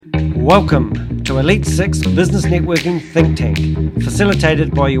Welcome to Elite 6 Business Networking Think Tank,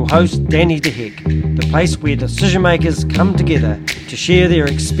 facilitated by your host Danny DeHeck, the place where decision makers come together to share their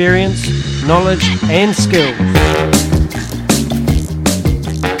experience, knowledge and skills.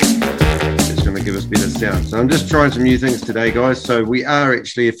 It's going to give us better sound. So I'm just trying some new things today, guys. So we are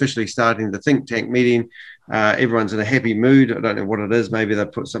actually officially starting the Think Tank meeting. Everyone's in a happy mood. I don't know what it is. Maybe they've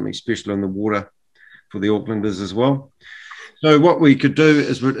put something special in the water for the Aucklanders as well. So what we could do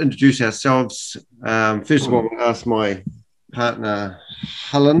is we'd introduce ourselves. First of all, I'll ask my partner,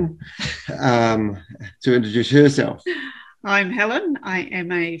 Helen, to introduce herself. I'm Helen. I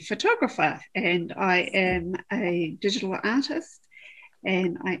am a photographer and I am a digital artist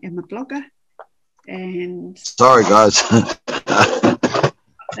and I am a blogger. And sorry, guys.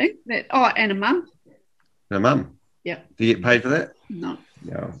 And a mum. A mum? Yeah. Do you get paid for that? No.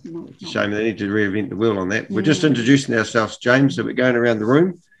 No, it's a shame. They need to reinvent the wheel on that. We're just introducing ourselves, James, so we're going around the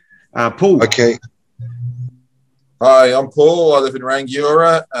room. Paul. Okay. Hi, I'm Paul. I live in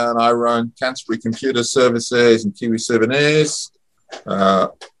Rangiora and I run Canterbury Computer Services and Kiwi Souvenirs.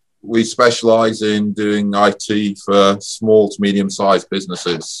 We specialise in doing IT for small to medium-sized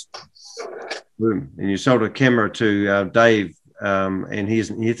businesses. Boom. And you sold a camera to Dave, and he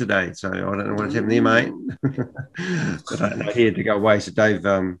isn't here today, so I don't know what's happened there, mate. But I don't know, he had to go away. So Dave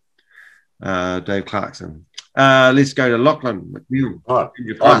Clarkson. Let's go to Lachlan McNeil. Hi,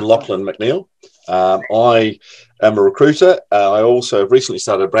 I'm Lachlan McNeil. I am a recruiter. I also have recently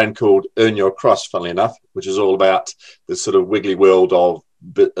started a brand called Earn Your Cross, funnily enough, which is all about this sort of wiggly world of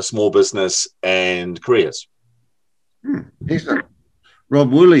a small business and careers. Excellent.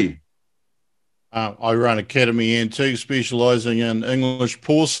 Rob Woolley. I run Academy N2, specialising in English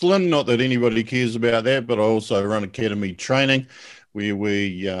porcelain. Not that anybody cares about that, but I also run Academy Training, where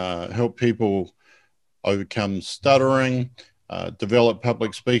we help people overcome stuttering, develop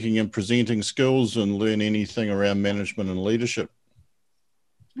public speaking and presenting skills, and learn anything around management and leadership.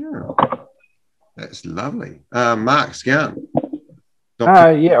 Oh, that's lovely. Mark Scown.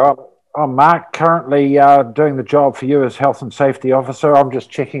 I'm Mark, currently doing the job for you as Health and Safety Officer. I'm just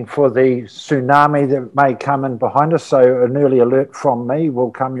checking for the tsunami that may come in behind us, so an early alert from me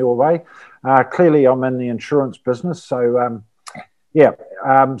will come your way. Clearly, I'm in the insurance business, so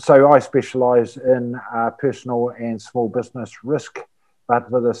so I specialise in personal and small business risk,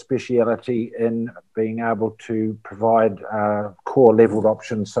 but with a speciality in being able to provide core leveled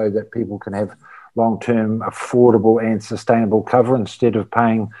options so that people can have long-term, affordable and sustainable cover instead of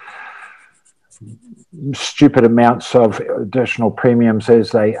paying stupid amounts of additional premiums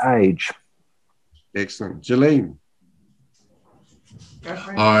as they age. Excellent. Jolene.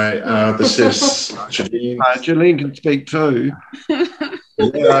 Hi, this is Jolene. Jolene can speak too.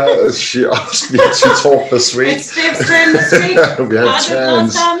 Yeah, she asked me to talk this week. It's Steph's turn to speak. We have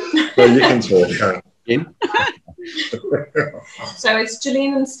chance. So you can talk. So it's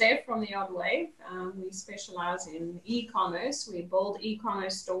Jolene and Steph from The Odd Wave. We specialise in e-commerce. We build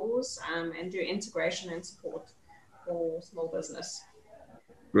e-commerce stores and do integration and support for small business.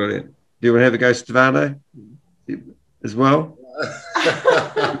 Brilliant. Do you want to have a go, Stefano, as well?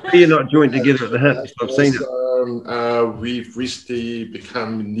 You're not joined together at the hip. I've seen it. We've recently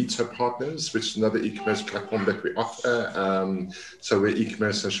become Nito Partners, which is another e-commerce platform that we offer. So we're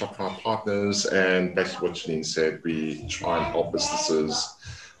e-commerce and Shopify partners, and basically what Janine said, we try and help businesses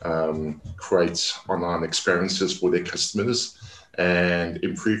create online experiences for their customers and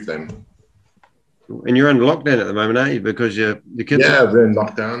improve them. And you're under lockdown at the moment, aren't you? Because the kids. Yeah, we're in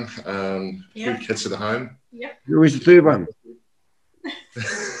lockdown. 3 kids at home. Yeah. Who's the third one?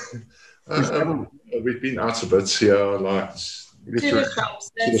 We've been out a bit here, like to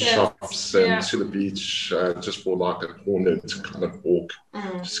the shops, and to the beach, just for like a corner to kind of walk.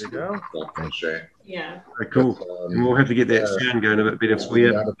 Just go. Yeah. Very cool. And we'll have to get that sound going a bit better for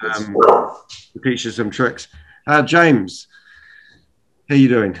you. We'll teach you some tricks. James, how you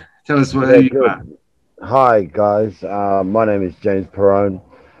doing? Tell us who you are. Hi, guys. My name is James Perrone.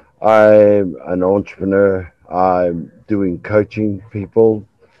 I'm an entrepreneur. I'm doing coaching people,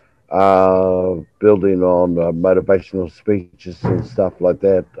 building on motivational speeches and stuff like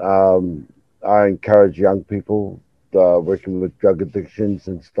that. I encourage young people working with drug addictions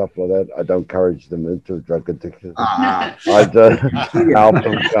and stuff like that. I don't encourage them into drug addiction. I just help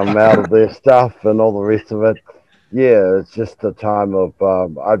them come out of their stuff and all the rest of it. Yeah, it's just a time of,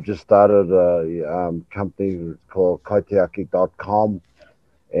 I've just started a company called koiteaki.com,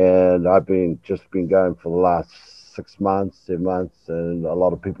 and I've been going for the last 6 months, 7 months, and a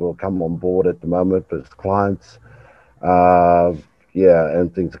lot of people have come on board at the moment as clients. And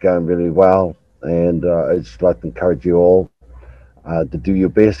things are going really well. And I'd just like to encourage you all to do your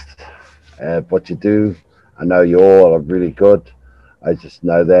best what you do. I know you all are really good. I just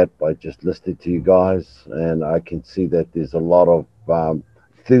know that by just listening to you guys, and I can see that there's a lot of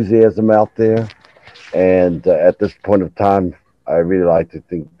enthusiasm out there. And at this point of time, I really like to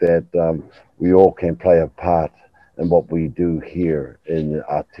think that we all can play a part in what we do here in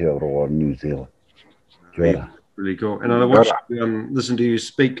Aotearoa, New Zealand. Yeah, really cool. And I watched listen to you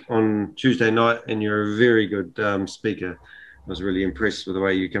speak on Tuesday night, and you're a very good speaker. I was really impressed with the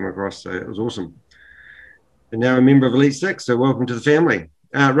way you came across, so it was awesome. And now a member of Elite Six, so welcome to the family.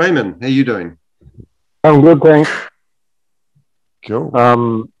 Raymond, how you doing? I'm good, thanks. Cool.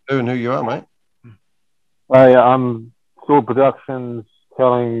 Doing who you are, mate. I'm Sword Productions,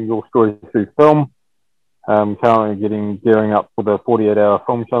 telling your story through film. Currently gearing up for the 48-hour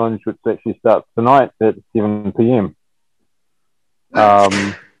film challenge, which actually starts tonight at 7 p.m.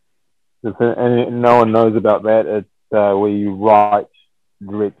 If no one knows about that, it's we write,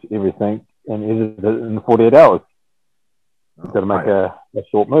 direct everything, and edit it in 48 hours. Got to make a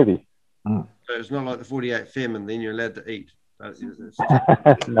short movie. So it's not like the 48 Famine, then you're allowed to eat.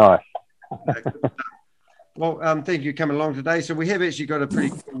 No. Well, thank you for coming along today. So we have actually got a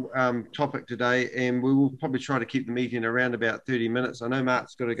pretty cool topic today, and we will probably try to keep the meeting around about 30 minutes. I know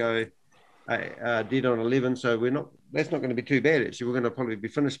Mark's got to go dead on 11, so that's not going to be too bad, actually. We're going to probably be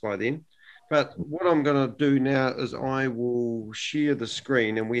finished by then. But what I'm going to do now is I will share the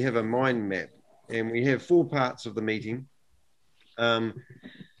screen, and we have a mind map, and we have 4 parts of the meeting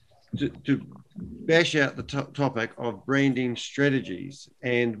to bash out the topic of branding strategies.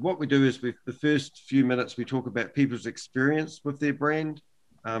 And what we do is the first few minutes, we talk about people's experience with their brand,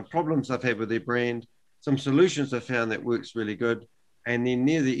 problems they've had with their brand, some solutions they've found that works really good. And then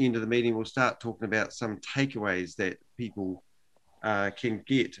near the end of the meeting, we'll start talking about some takeaways that people can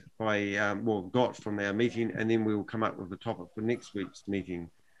get got from our meeting, and then we'll come up with the topic for next week's meeting.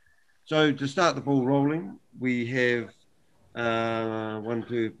 So to start the ball rolling, we have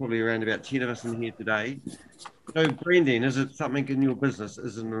probably around about 10 of us in here today. So branding, is it something in your business?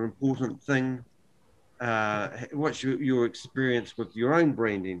 Is it an important thing? What's your experience with your own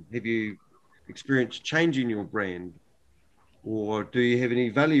branding? Have you experienced changing your brand? Or do you have any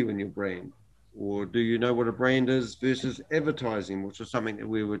value in your brand? Or do you know what a brand is versus advertising, which was something that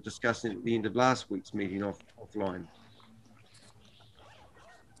we were discussing at the end of last week's meeting offline?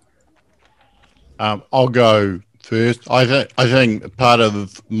 I'll go first. I think part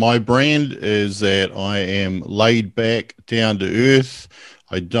of my brand is that I am laid back, down to earth.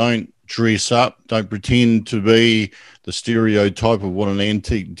 I don't dress up, don't pretend to be the stereotype of what an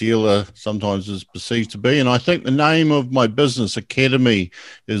antique dealer sometimes is perceived to be. And I think the name of my business, Academy,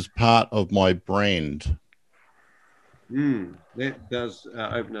 is part of my brand. That does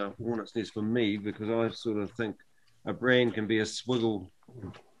open a hornet's nest for me, because I sort of think a brand can be a swiggle,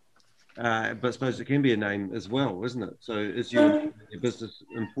 but I suppose it can be a name as well, isn't it? So is your business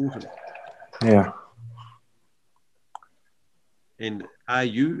important? Yeah. And are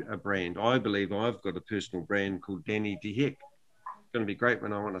you a brand? I believe I've got a personal brand called Danny De Heck. It's going to be great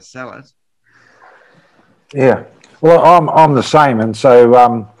when I want to sell it. Yeah. Well, I'm the same, and so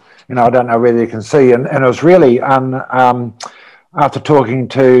I don't know whether you can see, and it was really after talking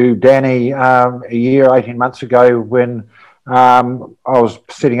to Danny a year, 18 months ago, when I was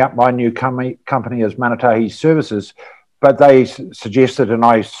setting up my new company as Manatahi Services, but they suggested, and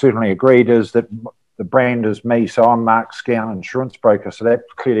I certainly agreed, is that the brand is me, so I'm Mark Scown, insurance broker. So that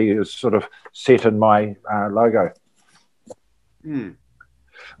clearly is sort of set in my logo. We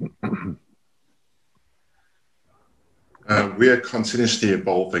are continuously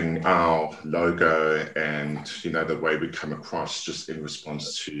evolving our logo and, the way we come across, just in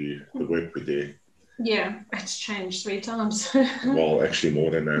response to the work we do. Yeah, it's changed 3 times. Well, actually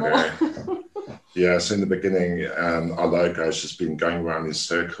more than that. Yeah, so in the beginning, our logo has just been going around in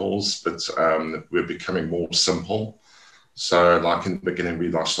circles, but we're becoming more simple. So like in the beginning,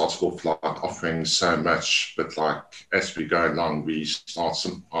 we started off like offering so much, but like as we go along, we start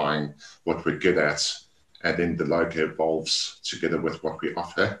simplifying what we're good at, and then the logo evolves together with what we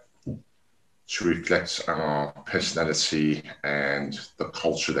offer to reflect our personality and the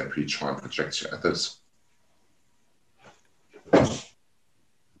culture that we try and project to others.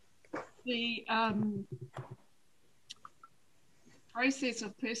 The process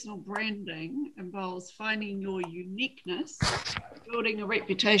of personal branding involves finding your uniqueness, building a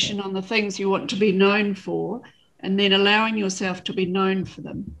reputation on the things you want to be known for, and then allowing yourself to be known for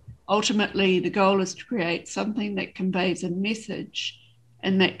them. Ultimately, the goal is to create something that conveys a message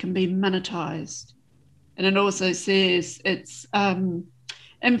and that can be monetized. And it also says it's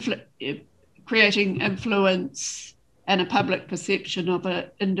creating influence and a public perception of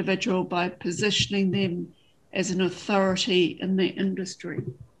an individual by positioning them as an authority in their industry,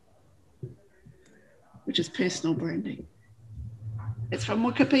 which is personal branding. It's from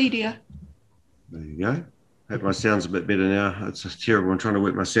Wikipedia. There you go. Hope my sound's a bit better now. It's terrible. I'm trying to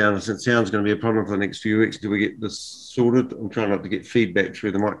work my sound. I said sound's going to be a problem for the next few weeks. Do we get this sorted? I'm trying not to get feedback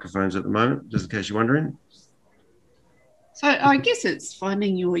through the microphones at the moment, just in case you're wondering. So I guess it's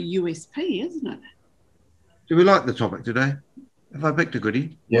finding your USP, isn't it? Do we like the topic today? Have I picked a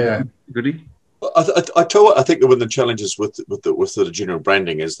goodie? Yeah. Goodie? I tell you what, I think that one of the challenges with the general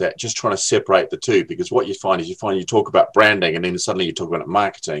branding is that just trying to separate the two, because what you find is you talk about branding and then suddenly you talk about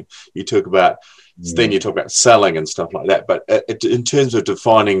marketing, then you talk about selling and stuff like that. But in terms of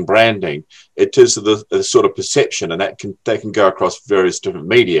defining branding, it is the sort of perception, and they can go across various different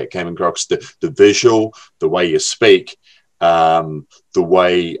media. It can go across the visual, the way you speak, the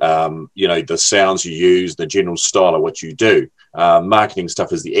way the sounds you use, the general style of what you do. Marketing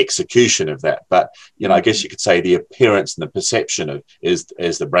stuff is the execution of that, but I guess you could say the appearance and the perception is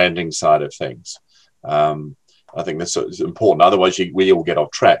the branding side of things. I think that's important. Otherwise, we all get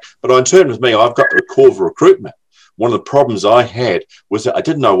off track. But in terms of me, I've got the Corva recruitment. One of the problems I had was that I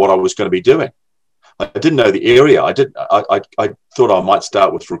didn't know what I was going to be doing. I didn't know the area. I thought I might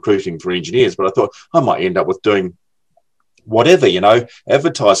start with recruiting for engineers, but I thought I might end up with doing whatever,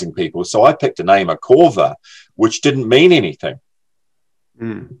 advertising people. So I picked a name, Corva, which didn't mean anything.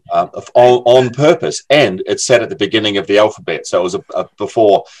 On purpose, and it sat at the beginning of the alphabet, so it was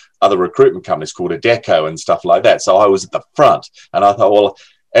before other recruitment companies called Adecco and stuff like that. So I was at the front, and I thought, well,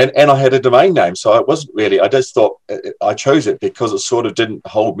 and I had a domain name, so it wasn't really. I just thought I chose it because it sort of didn't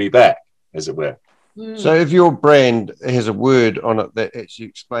hold me back, as it were. So if your brand has a word on it that actually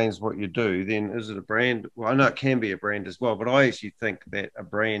explains what you do, then is it a brand? Well, I know it can be a brand as well, but I actually think that a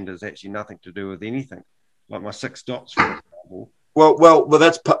brand is actually nothing to do with anything, like my 6 dots, for example. Well,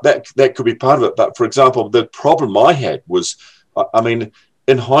 that could be part of it. But for example, the problem I had was, I mean,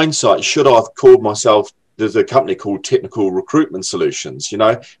 in hindsight, should I have called myself? There's a company called Technical Recruitment Solutions,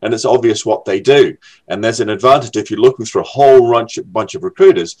 and it's obvious what they do. And there's an advantage if you're looking for a whole bunch of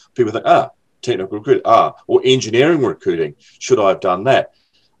recruiters. People think, technical recruit, or engineering recruiting. Should I have done that?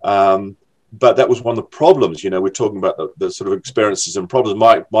 But that was one of the problems. We're talking about the sort of experiences and problems.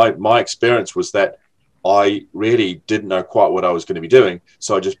 My experience was that I really didn't know quite what I was going to be doing,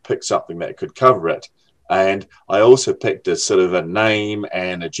 so I just picked something that could cover it. And I also picked a sort of a name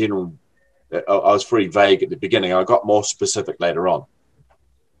and a general. I was very vague at the beginning. I got more specific later on.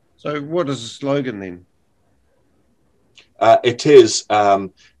 So, what is the slogan then? It is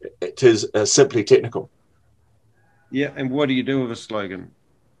simply technical. Yeah, and what do you do with a slogan?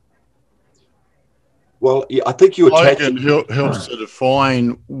 Well, I think you attach slogan helps to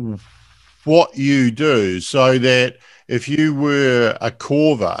define what you do, so that if you were a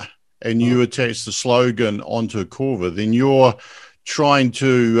Corva and you attach the slogan onto a Corva, then you're trying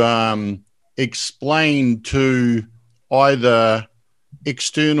to explain to either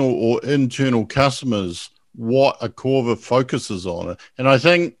external or internal customers what a Corva focuses on. And I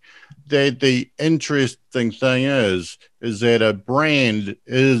think that the interesting thing is that a brand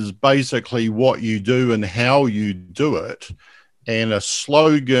is basically what you do and how you do it, and a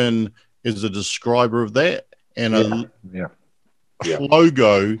slogan is a describer of that, and a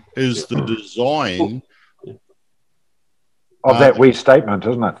logo is the design of that wee statement,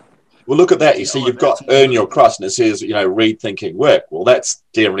 isn't it? Well, look at that. You see, you've got earn your crust, and it says, read, thinking, work. Well, that's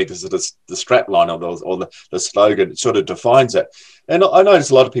generally the strap line or the slogan. It sort of defines it. And I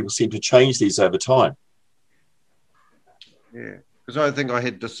notice a lot of people seem to change these over time. Yeah, because I think I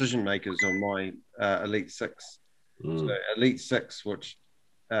had decision makers on my Elite 6. So Elite 6, which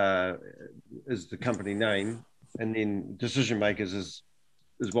is the company name, and then decision makers is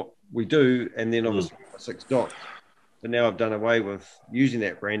what we do, and then obviously 6 dots. But now I've done away with using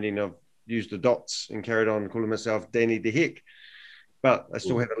that branding. I've used the dots and carried on calling myself Danny the Heck, but I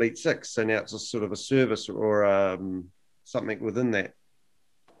still have Elite 6. So now it's a sort of a service or something within that.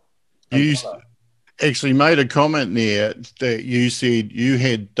 You actually made a comment there that you said you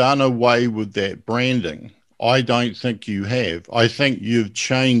had done away with that branding. I don't think you have. I think you've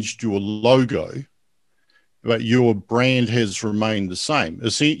changed your logo, but your brand has remained the same.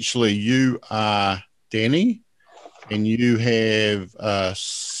 Essentially, you are Danny, and you have a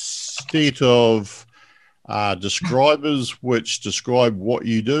set of describers which describe what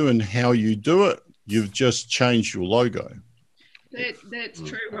you do and how you do it. You've just changed your logo. That's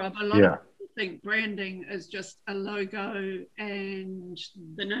true, Rob. A lot of people think branding is just a logo and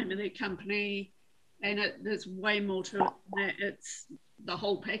the name of their company, and there's way more to it than that. It's the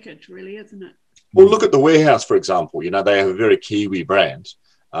whole package, really, isn't it? Well, look at the Warehouse, for example. You know, they have a very Kiwi brand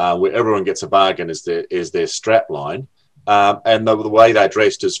where everyone gets a bargain is their strap line. And the way they're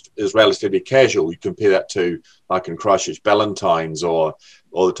dressed is relatively casual. You compare that to like in Christchurch, Ballantyne's or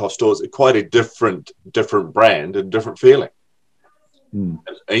the top stores. It's quite a different brand and different feeling.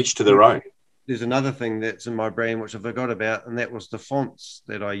 Each to their own. There's another thing that's in my brand which I forgot about, and that was the fonts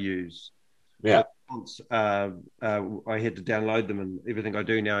that I use. Yeah. The fonts, I had to download them, and everything I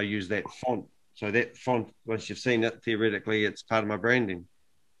do now, I use that font. So that font, once you've seen it, theoretically, it's part of my branding.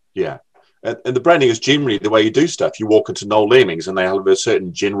 Yeah. And the branding is generally the way you do stuff. You walk into Noel Leemings and they have a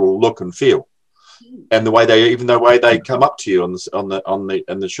certain general look and feel. And the way they come up to you in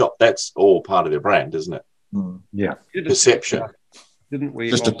the shop, that's all part of their brand, isn't it? Yeah. Perception. Didn't we?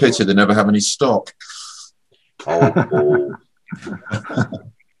 Just a pity they never have any stock. Oh.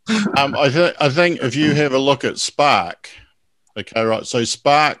 I think if you have a look at Spark, okay, right. So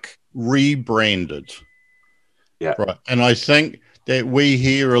Spark rebranded. Yeah. Right. And I think that we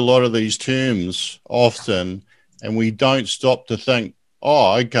hear a lot of these terms often and we don't stop to think,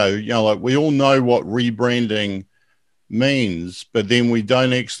 oh, okay, you know, like we all know what rebranding means, but then we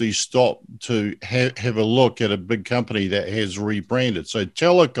don't actually stop to have a look at a big company that has rebranded. So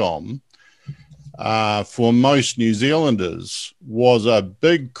Telecom, for most New Zealanders, was a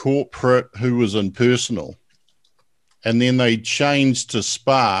big corporate who was impersonal. And then they changed to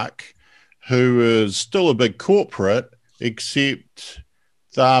Spark, who is still a big corporate, except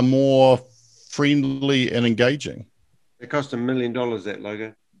they're more friendly and engaging. It cost $1 million, that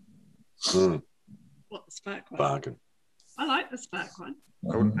logo. What, the Spark one? Bargain. I like the Spark one.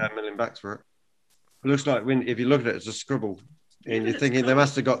 I wouldn't pay $1 million for it. It looks like if you look at it, it's a scribble. And you're thinking they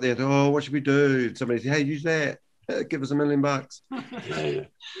must have got there, what should we do? Somebody said, hey, use that. Give us $1 million.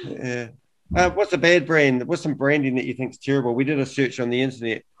 Yeah. What's a bad brand? What's some branding that you think is terrible? We did a search on the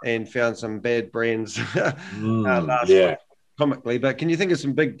internet and found some bad brands last week, comically. But can you think of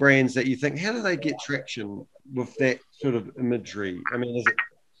some big brands that you think, how do they get traction with that sort of imagery? I mean, is it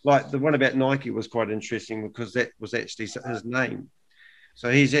like the one about Nike was quite interesting because that was actually his name.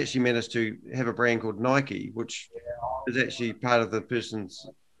 So he's actually managed to have a brand called Nike, which is actually part of the person's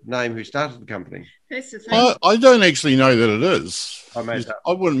name who started the company. That's the thing. I don't actually know that it is.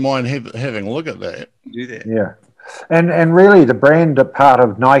 I wouldn't mind having a look at that. Do that. Yeah. And really the brand part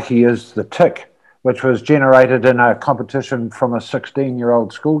of Nike is the tick, which was generated in a competition from a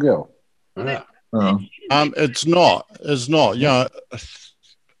 16-year-old schoolgirl. Yeah. It's not. You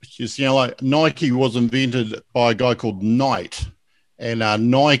know, like Nike was invented by a guy called Knight, and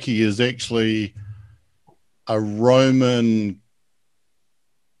Nike is actually a Roman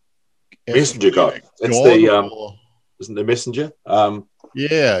messenger guy. It's isn't the messenger? I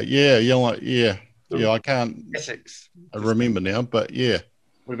can't I remember now, but yeah.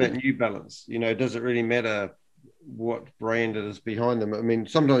 What about New Balance? You know, does it really matter what brand it is behind them? I mean,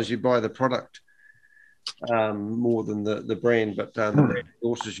 sometimes you buy the product more than the brand, but the brand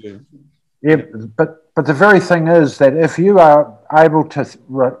endorses you. Yeah, but the very thing is that if you are able to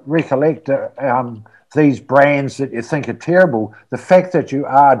recollect these brands that you think are terrible, the fact that you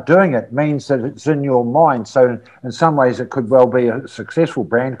are doing it means that it's in your mind. So in some ways it could well be a successful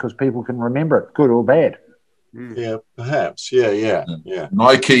brand because people can remember it, good or bad. Yeah, perhaps. Yeah.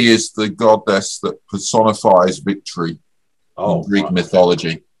 Nike is the goddess that personifies victory in Greek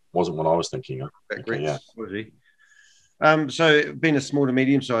mythology. Wasn't what I was thinking of. So being a small to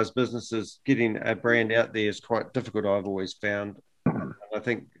medium-sized businesses, getting a brand out there is quite difficult, I've always found. I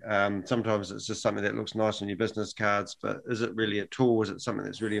think sometimes it's just something that looks nice on your business cards, but is it really a tool? Is it something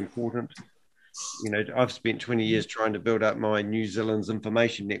that's really important? You know, I've spent 20 years trying to build up my New Zealand's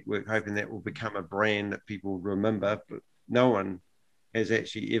information network, hoping that will become a brand that people remember, but no one has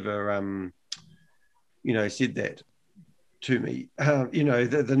actually ever, said that to me.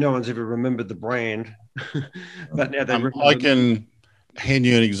 No one's ever remembered the brand, but now they I can hand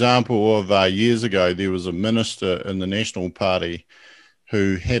you an example of years ago. There was a minister in the National Party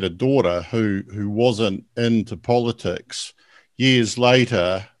who had a daughter who wasn't into politics. Years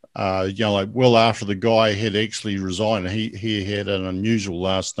later, well after the guy had actually resigned, he had an unusual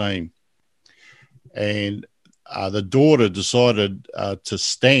last name, and the daughter decided to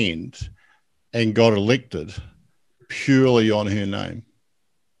stand and got elected purely on her name.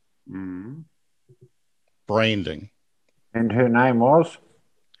 Branding. And her name was?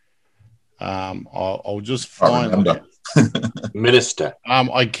 I'll just find it. Minister.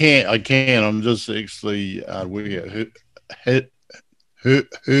 I can. I'm just actually her name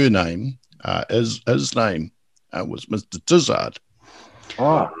his name was Mr. Tizard.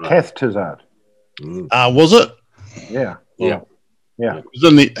 Oh, Kath Tizard. Was it? Yeah. It was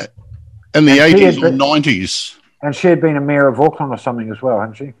in the In the 80s or 90s. And she had been a mayor of Auckland or something as well,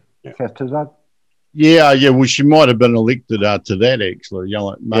 hadn't she? Yeah. Kath Tizard? Yeah. Well, she might have been elected to that, actually. You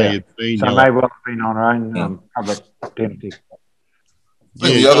know, it may have been. So may well have been on her own public identity.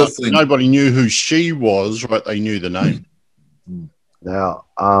 Yeah, the other thing, nobody knew who she was, right? They knew the name. Now,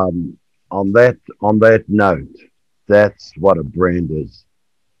 on that note, that's what a brand is.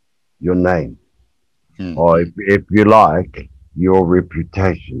 Your name. Or if you like, your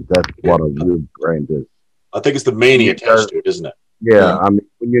reputation. That's what a real brand is. I think it's the meaning attached to it, isn't it? Yeah, I mean,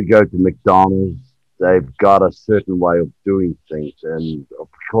 when you go to McDonald's, they've got a certain way of doing things. And of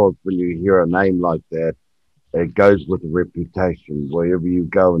course, when you hear a name like that, it goes with a reputation. Wherever you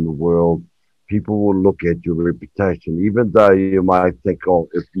go in the world, people will look at your reputation, even though you might think, oh,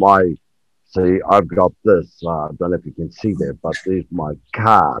 see, I've got this. I don't know if you can see that, but there's my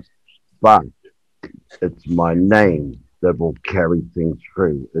card. But it's my name that will carry things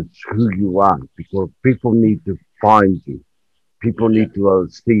through. It's who you are, because people need to find you. People need to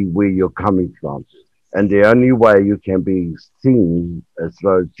see where you're coming from. And the only way you can be seen is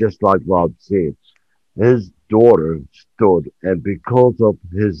though, just like Rob said, his daughter stood, and because of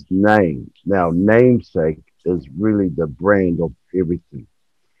his name, now namesake is really the brand of everything.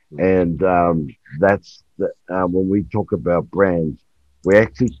 And that's when we talk about brands, we're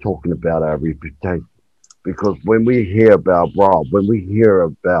actually talking about our reputation. Because when we hear about Rob, when we hear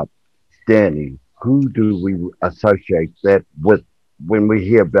about Danny, who do we associate that with? When we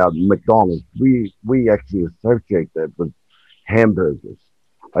hear about McDonald's, we actually associate that with hamburgers.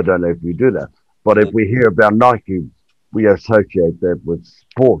 I don't know if we do that. But if we hear about Nike, we associate that with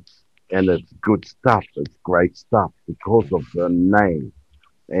sports. And it's good stuff. It's great stuff because of the name.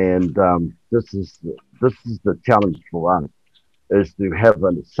 And this is the challenge for us, is to have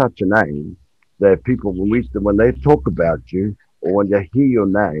such a name that people, when they talk about you or when they hear your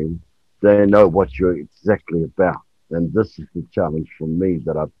name, they know what you're exactly about. And this is the challenge for me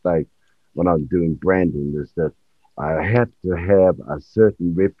that I face when I'm doing branding, is that I have to have a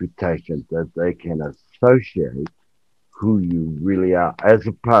certain reputation that they can associate who you really are. As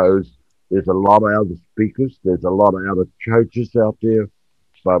opposed, there's a lot of other speakers, there's a lot of other coaches out there,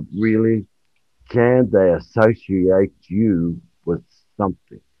 but really, can they associate you with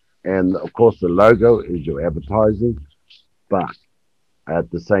something? And of course, the logo is your advertising, but at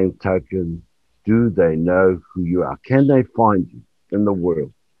the same token, do they know who you are? Can they find you in the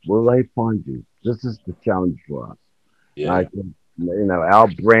world? Will they find you? This is the challenge for us. Yeah. Our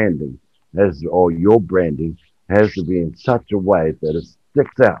branding or your branding has to be in such a way that it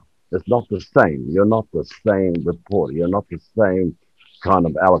sticks out. It's not the same. You're not the same reporter. You're not the same kind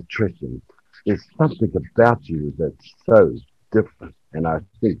of electrician. There's something about you that's so different. And I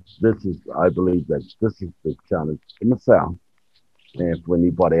believe that this is the challenge for myself and for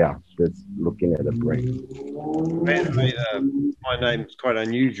anybody else that's looking at a brand. My name's quite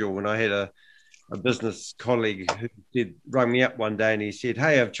unusual. When I had a business colleague who rang me up one day and he said,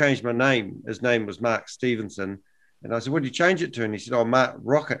 "Hey, I've changed my name." His name was Mark Stevenson. And I said, "What did you change it to?" And he said, "Oh, Mark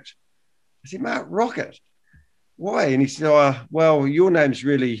Rocket." I said, "Mark Rocket? Why?" And he said, "Oh, well, your name's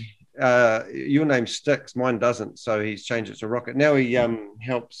really... your name sticks, mine doesn't." So he's changed it to Rocket. Now he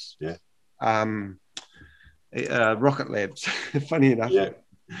helps Rocket Labs. Funny enough.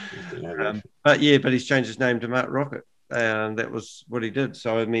 But he's changed his name to Mark Rocket. And that was what he did.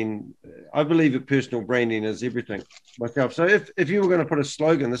 So I mean, I believe that personal branding is everything myself. So if you were going to put a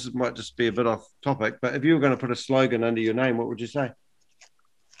slogan, might just be a bit off topic, but if you were going to put a slogan under your name, what would you say?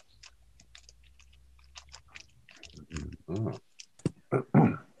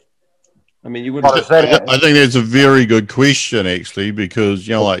 I mean, you wouldn't. I think that's a very good question, actually, because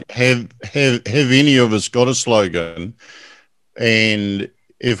like have any of us got a slogan? And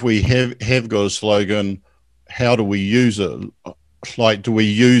if we have got a slogan, how do we use it? Like, do we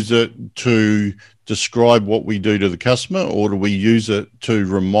use it to describe what we do to the customer, or do we use it to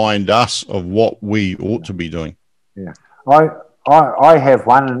remind us of what we ought to be doing? Yeah, I have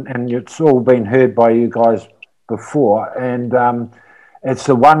one, and it's all been heard by you guys before, and it's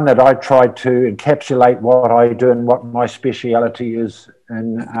the one that I try to encapsulate what I do and what my speciality is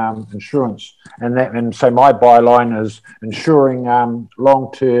in insurance. And so my byline is ensuring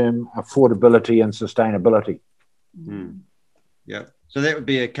long-term affordability and sustainability. Yeah. So that would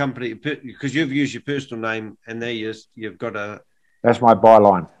be a company, because you've used your personal name and there you've got a... That's my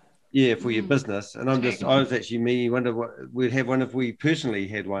byline. Yeah, for your business. And I was actually wonder what we'd have one if we personally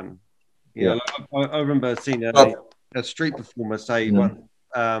had one. You know, like I remember seeing a street performer say one,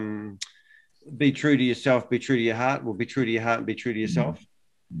 be true to yourself, be true to your heart. Well, be true to your heart and be true to yourself.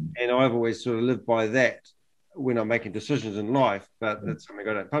 And I've always sort of lived by that. when I'm making decisions in life, but it's something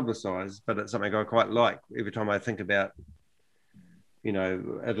I don't publicize, but it's something I quite like every time I think about,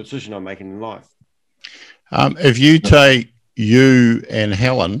 a decision I'm making in life. If you take you and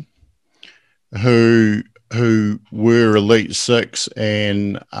Helen, who were Elite Six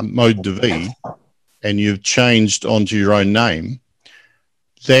and Mode de Vie, and you've changed onto your own name,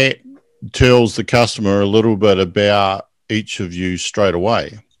 that tells the customer a little bit about each of you straight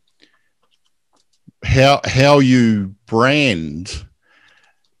away. How you brand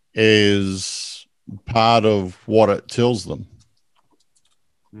is part of what it tells them.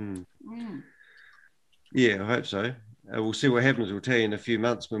 Yeah, I hope so. We'll see what happens. We'll tell you in a few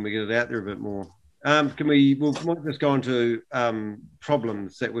months when we get it out there a bit more. We'll just go on to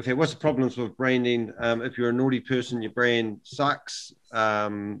problems that we've had. What's the problems with branding? If you're a naughty person, your brand sucks.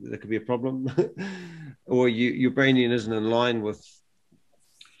 That could be a problem. Or your branding isn't in line with...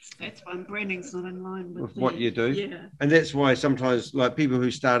 That's why branding's not in line with what you do. Yeah. And that's why sometimes, like, people who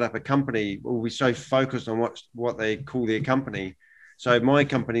start up a company will be so focused on what they call their company. So my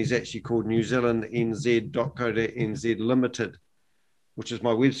company is actually called New Zealand NZ.co.nz Limited, which is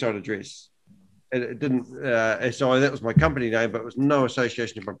my website address. It didn't, so that was my company name, but it was no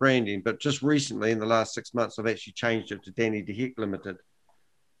association with my branding. But just recently, in the last 6 months, I've actually changed it to Danny De Heck Limited.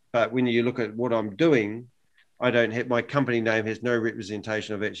 But when you look at what I'm doing, I don't have, my company name has no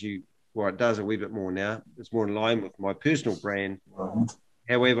representation of actually, well, it does a wee bit more now. It's more in line with my personal brand.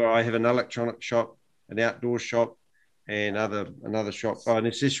 However, I have an electronic shop, an outdoor shop, and another shop, an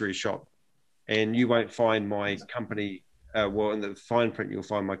accessory shop. And you won't find my company, in the fine print, you'll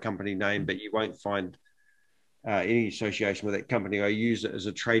find my company name, but you won't find any association with that company. I use it as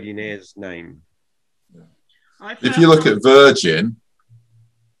a trading as name. If you look at Virgin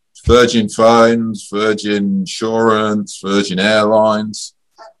Phones, Virgin Insurance, Virgin Airlines,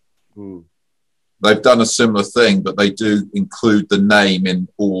 they've done a similar thing, but they do include the name in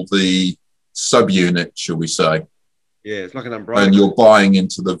all the subunits, shall we say. Yeah, it's like an umbrella. And you're buying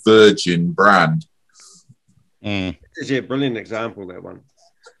into the Virgin brand. It's a brilliant example, that one.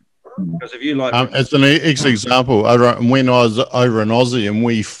 Because if you like... It's an example. When I was over in Aussie and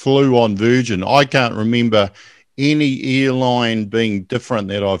we flew on Virgin, I can't remember any airline being different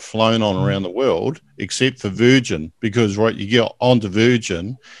that I've flown on around the world except for Virgin, because, right, you get onto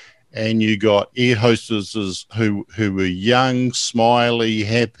Virgin and you got air hostesses who were young, smiley,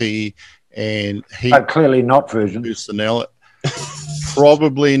 happy, and but clearly not Virgin. Personality.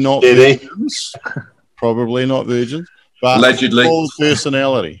 Probably not Virgins. Probably not Virgins, but allegedly full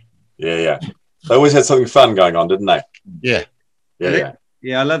personality. Yeah. They always had something fun going on, didn't they? Yeah.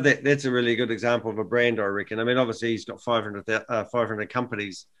 Yeah, I love that. That's a really good example of a brand, I reckon. I mean, obviously, he's got 500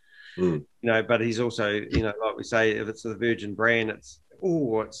 companies, but he's also, like we say, if it's the Virgin brand, there's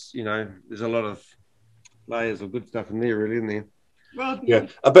a lot of layers of good stuff in there, really, isn't there? Well, yeah.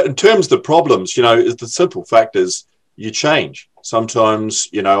 But in terms of the problems, the simple fact is you change. Sometimes,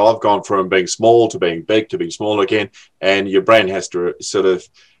 I've gone from being small to being big to being small again, and your brand has to sort of,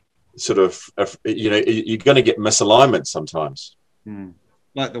 you're going to get misalignment sometimes.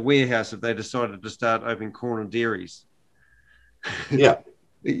 Like the Warehouse, if they decided to start opening corner dairies. Yeah.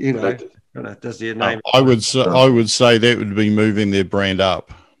 Does their name? I would say that would be moving their brand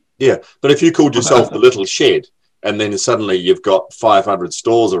up. Yeah, but if you called yourself the Little Shed, and then suddenly you've got 500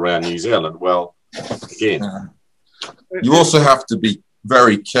 stores around New Zealand, well, again. You also have to be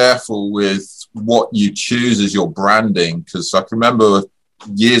very careful with what you choose as your branding, because I can remember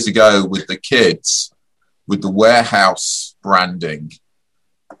years ago with the kids, with the Warehouse branding,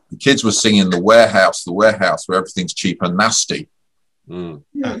 the kids were singing the warehouse where everything's cheap and nasty.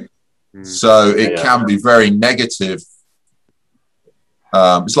 So it can be very negative.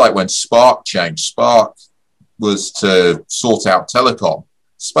 It's like when Spark changed. Spark was to sort out telecom.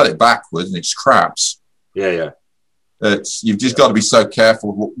 Spell it backwards and it's craps. Yeah. You've just got to be so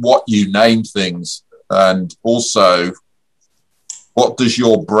careful what you name things, and also what does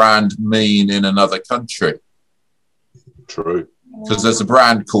your brand mean in another country? True. Because there's a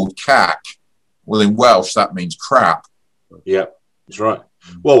brand called CAC. Well, in Welsh, that means crap. Yeah, that's right.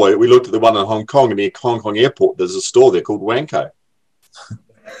 Well, we looked at the one in Hong Kong, and near Hong Kong airport, there's a store there called Wanko.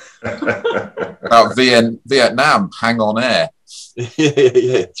 Vietnam, hang on air.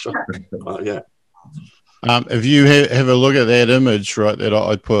 Yeah, that's right. Yeah. If you have a look at that image, right, that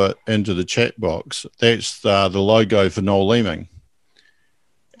I put into the chat box, that's the logo for Noel Leeming.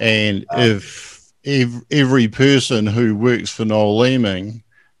 And if every person who works for Noel Leeming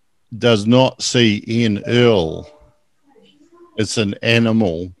does not see Ian Earl, it's an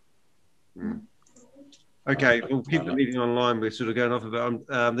animal. Okay, we'll keep the meeting online. We're sort of going off about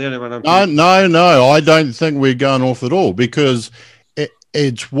the only one I'm No, I don't think we're going off at all, because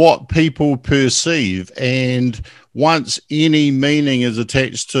it's what people perceive, and once any meaning is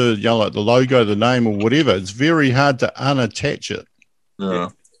attached to, like the logo, the name, or whatever, it's very hard to unattach it. Yeah.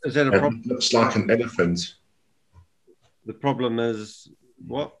 Is that a problem? It looks like an elephant. The problem is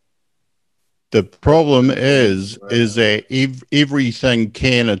what? The problem is that everything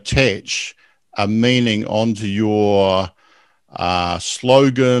can attach a meaning onto your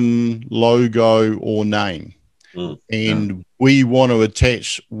slogan, logo, or name. And we want to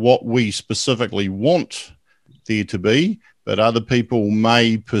attach what we specifically want there to be, but other people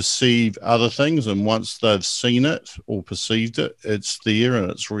may perceive other things, and once they've seen it or perceived it, it's there and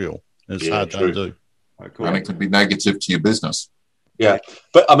it's real. It's hard to undo. And it could be negative to your business. Yeah,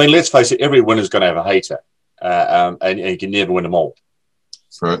 but I mean, let's face it, every winner's going to have a hater, and you can never win them all.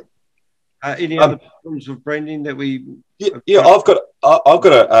 Right. Any other problems with branding that we? Yeah,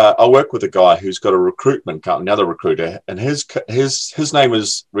 I work with a guy who's got a recruitment company, another recruiter, and his name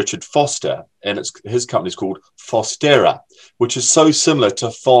is Richard Foster, and his company's called Fostera, which is so similar to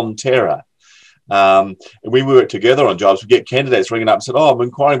Fonterra. And we work together on jobs. We get candidates ringing up and said, "Oh, I'm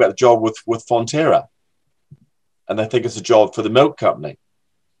inquiring about the job with Fonterra," and they think it's a job for the milk company.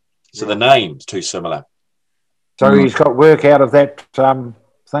 So the name's too similar. So he's got work out of that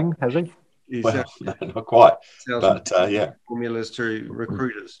thing, has he? Well, no, not quite. But yeah, formulas to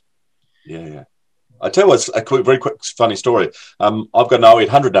recruiters. Yeah. I tell you what's a very quick, funny story. I've got an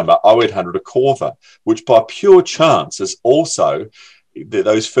 0800 number, 0800 Acorva, which by pure chance is also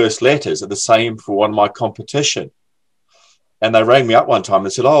those first letters are the same for one of my competition. And they rang me up one time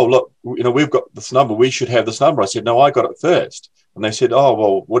and said, "Oh, look, we've got this number. We should have this number." I said, "No, I got it first." And they said, "Oh,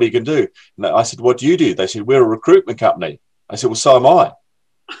 well, what are you going to do?" And I said, "What do you do?" They said, "We're a recruitment company." I said, "Well, so am I."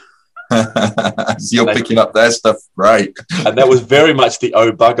 So you're picking up their stuff, right? And that was very much the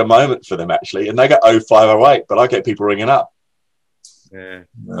oh bugger moment for them, actually. And they got 0508, but I get people ringing up. Yeah.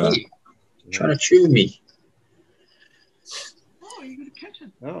 Hey, trying to chew me. Oh, you got a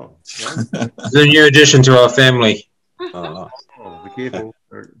kitten. Oh. It's a new addition to our family. Oh, be careful.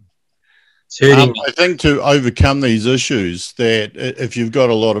 It's hurting. I think to overcome these issues, that if you've got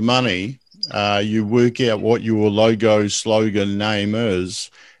a lot of money, you work out what your logo, slogan, name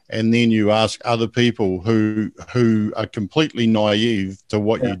is, and then you ask other people who are completely naive to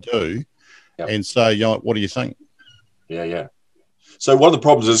what you do, and say, "What do you think?" Yeah. So one of the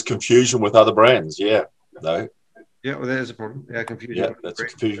problems is confusion with other brands. Yeah, no. Yeah, well, there's a problem. Yeah, confusion. Yeah, that's a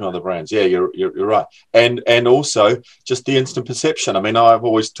confusion with other brands. Yeah, you're right. And also just the instant perception. I mean, I've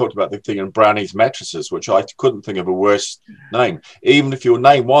always talked about the thing in Brownie's mattresses, which I couldn't think of a worse name. Even if your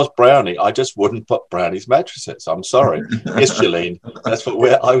name was Brownie, I just wouldn't put Brownie's mattresses. I'm sorry. Yes, Jolene, that's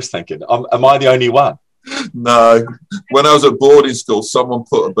what I was thinking. Am I the only one? No. When I was at boarding school, someone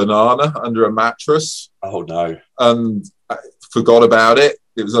put a banana under a mattress. Oh, no. And I forgot about it.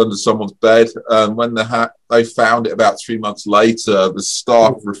 It was under someone's bed. And when they found it about 3 months later, the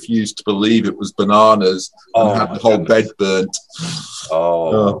staff refused to believe it was bananas and had the whole bed burnt.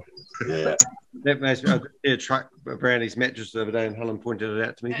 Oh, yeah. That makes me. I did a truck Brownie's mattress the other day, and Helen pointed it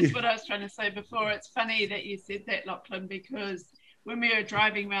out to me. That's what I was trying to say before. It's funny that you said that, Lachlan, because when we were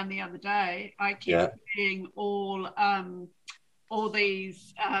driving around the other day, I kept seeing all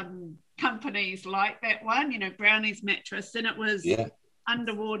these companies like that one, Brownie's mattress, and it was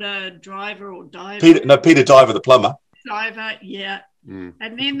Underwater Driver or Diver. Peter Diver, the plumber. Diver, yeah. And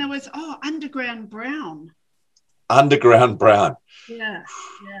then there was Underground Brown. Underground Brown. Yeah.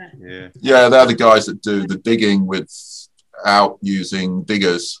 Yeah, they're the guys that do the digging without using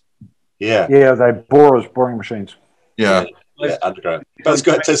diggers. Yeah. Yeah, they boring machines. Yeah. Yeah, underground.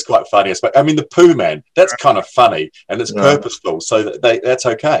 That's quite funny. I mean, the Pooh Man, that's kind of funny and it's purposeful, so that's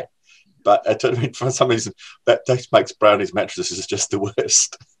okay. But for some reason, that makes Brownie's mattresses just the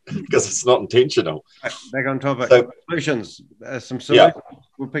worst because it's not intentional. Back on topic. Solutions. Some solutions.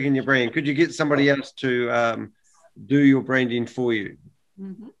 We're picking your brand. Could you get somebody else to do your branding for you?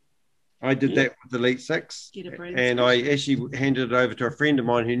 Mm-hmm. I did that with Elite Six, and I actually handed it over to a friend of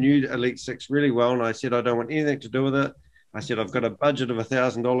mine who knew Elite Six really well, and I said, I don't want anything to do with it. I said, I've got a budget of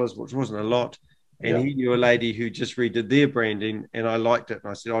 $1,000, which wasn't a lot. And he knew a lady who just redid their branding, and I liked it. And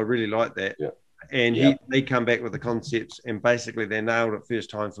I said, I really like that. Yeah. And they come back with the concepts, and basically they nailed it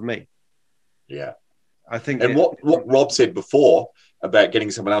first time for me. Yeah. I think. And what Rob said before about getting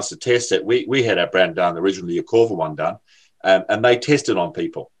someone else to test it, we had our brand done, originally a Acorva one done, and they tested on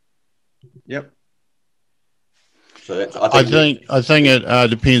people. Yep. So I think it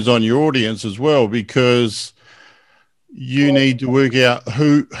depends on your audience as well, because you need to work out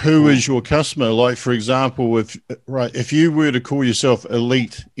who is your customer. Like, for example, if you were to call yourself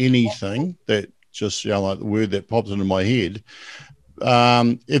Elite anything, that just like the word that pops into my head,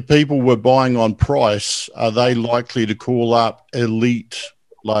 if people were buying on price, are they likely to call up Elite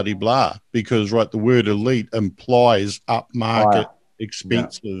blah-de-blah? Because the word elite implies upmarket,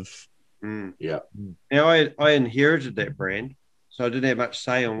 expensive. Yeah. Now I inherited that brand, so I didn't have much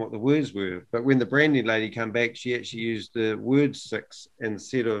say on what the words were. But when the branding lady came back, she actually used the word 6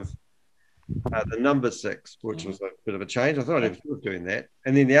 instead of the number 6, which was a bit of a change. I thought I never thought of doing that.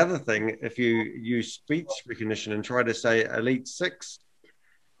 And then the other thing, if you use speech recognition and try to say Elite 6,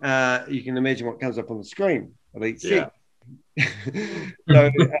 you can imagine what comes up on the screen. Elite 6. Yeah.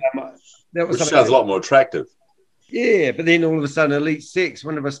 So that was which sounds a lot more attractive. Yeah, but then all of a sudden, Elite 6,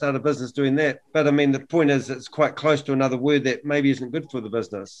 when did I start a business doing that? But I mean, the point is, it's quite close to another word that maybe isn't good for the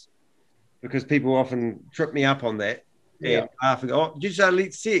business, because people often trip me up on that and laugh and go, "Oh, did you say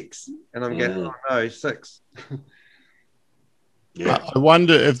Elite 6?" And I'm going, "Oh no, 6." Yeah, I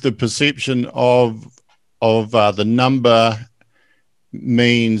wonder if the perception of the number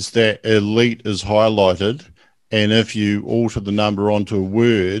means that elite is highlighted, and if you alter the number onto a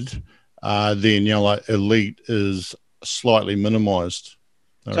word, then elite is slightly minimized.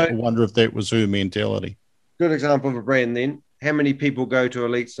 So, I wonder if that was her mentality. Good example of a brand then. How many people go to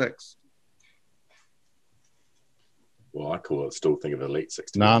Elite 6? Well, I still think of Elite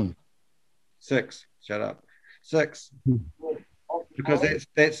 6. None. 6. Shut up. 6. Because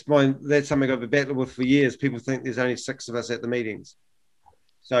that's something I've been battling with for years. People think there's only 6 of us at the meetings.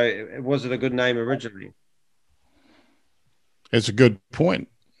 So was it a good name originally? It's a good point.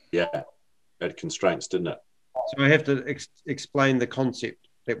 Yeah, it had constraints, didn't it? So I have to explain the concept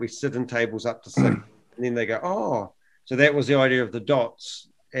that we sit in tables up to 6, and then they go, "Oh," so that was the idea of the dots.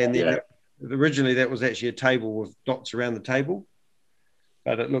 And then originally that was actually a table with dots around the table,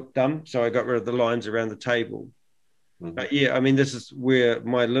 but it looked dumb, so I got rid of the lines around the table. But yeah, I mean, this is where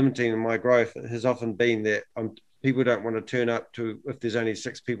my limiting and my growth has often been that people don't want to turn up to, if there's only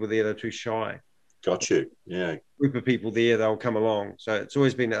 6 people there, they're too shy. Got you. Yeah. Group of people there, they'll come along. So it's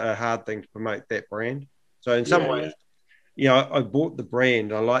always been a hard thing to promote that brand. So in some ways, I bought the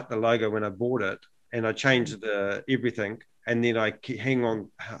brand. I liked the logo when I bought it, and I changed everything. And then I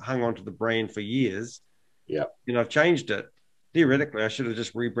hung on to the brand for years. Yeah. And I've changed it. Theoretically, I should have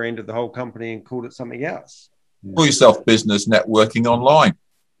just rebranded the whole company and called it something else. Call yourself Business Networking Online.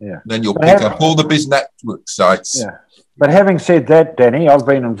 Yeah. Then you'll pick up all the business network sites. Yeah. But having said that, Danny, I've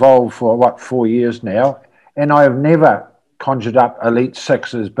been involved for 4 years now, and I have never conjured up Elite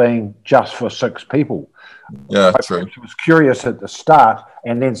 6 as being just for 6 people. Yeah, true. I was curious at the start,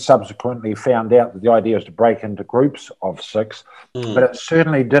 and then subsequently found out that the idea is to break into groups of 6. But it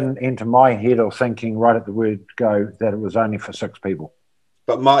certainly didn't enter my head or thinking right at the word go that it was only for 6 people.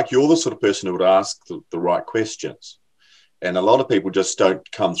 But Mike, you're the sort of person who would ask the right questions. And a lot of people just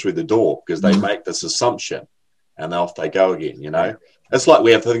don't come through the door because they make this assumption and off they go again, It's like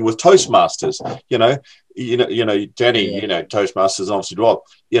we have the thing with Toastmasters, Danny, Toastmasters obviously well,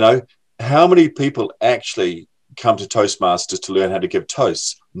 how many people actually come to Toastmasters to learn how to give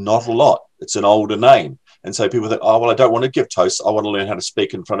toasts? Not a lot. It's an older name. And so people think, I don't want to give toasts. I want to learn how to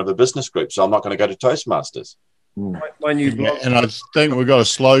speak in front of a business group. So I'm not going to go to Toastmasters. My new blog. And I think we've got a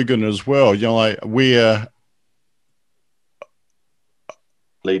slogan as well, we're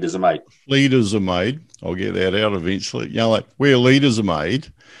leaders are made. Leaders are made. I'll get that out eventually. Where leaders are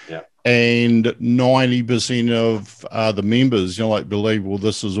made. Yeah. And 90% of the members, believe, well,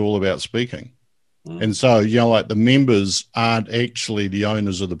 this is all about speaking. And so, the members aren't actually the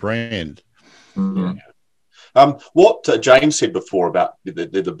owners of the brand. What James said before about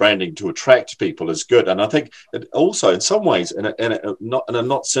the branding to attract people is good. And I think it also, in some ways, in a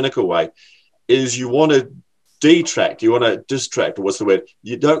not cynical way, is you want to detract, you want to distract, or what's the word?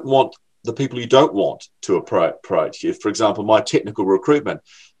 You don't want the people you don't want to approach. If, for example, my technical recruitment,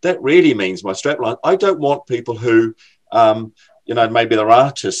 that really means my strapline. I don't want people who, maybe they're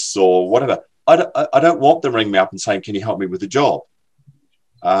artists or whatever. I don't want them ringing me up and saying, "Can you help me with the job?"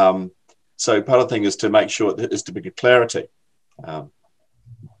 So part of the thing is to make sure that is to be clarity.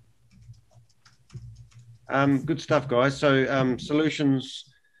 Good stuff, guys. So solutions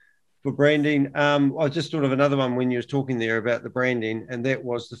for branding. I just thought of another one when you were talking there about the branding, and that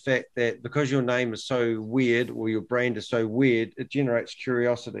was the fact that because your name is so weird or your brand is so weird, it generates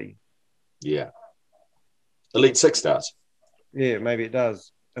curiosity. Yeah. Elite 6 does. Yeah, maybe it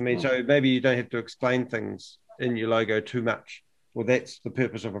does. I mean, so maybe you don't have to explain things in your logo too much. Well, that's the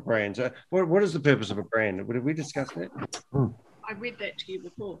purpose of a brand. So what is the purpose of a brand? Did we discuss that? I read that to you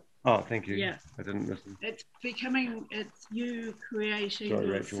before. Oh, thank you. Yeah. I didn't listen. It's you creating Sorry,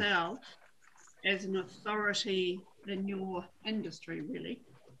 Rachel. yourself as an authority in your industry, really,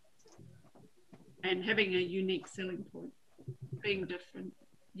 and having a unique selling point, being different,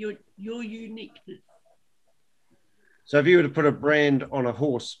 your uniqueness. So if you were to put a brand on a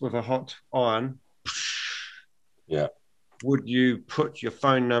horse with a hot iron, yeah, would you put your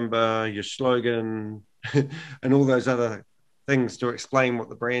phone number, your slogan, and all those other things to explain what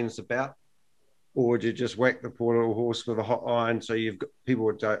the brand's about? Or would you just whack the poor little horse with a hot iron so you've got people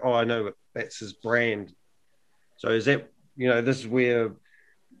would go, oh, I know that's his brand. So is that, this is where,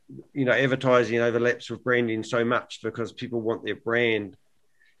 advertising overlaps with branding so much because people want their brand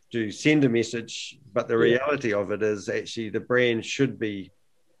to send a message, but the reality of it is actually the brand should be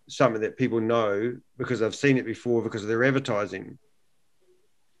something that people know because they've seen it before because of their advertising.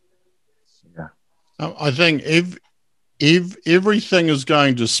 Yeah. I think if everything is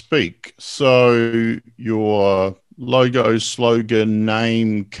going to speak, so your logo, slogan,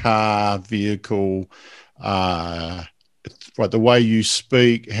 name, car, vehicle, right, the way you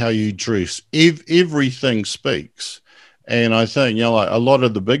speak, how you dress, everything speaks. And I think, like a lot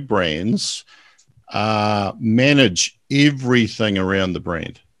of the big brands manage everything around the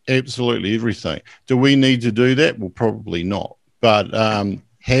brand, absolutely everything. Do we need to do that? Well, probably not. But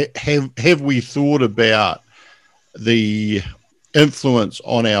have we thought about the influence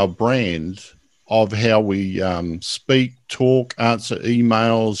on our brand of how we speak, talk, answer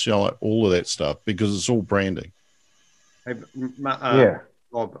emails, like all of that stuff, because it's all branding. Hey,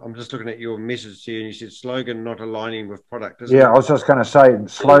 Bob, I'm just looking at your message here, and you said slogan not aligning with product. Yeah, I was just going to say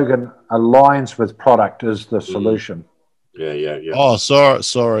slogan aligns with product is the solution. Yeah. Oh,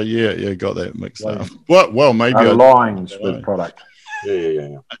 sorry. Yeah, got that mixed up. Well, maybe aligns with product.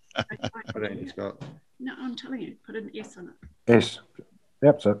 Yeah. No, I'm telling you, put an S on it. S.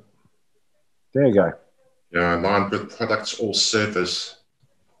 That's it. There you go. Yeah, aligned with products or service.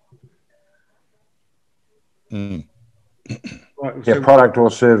 Product or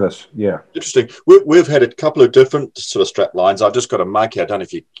service. Yeah. Interesting. We've had a couple of different sort of strap lines. I've just got a mark here. I don't know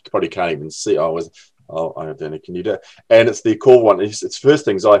if you probably can't even see. I don't know. Can you do it? And it's the core one. It's first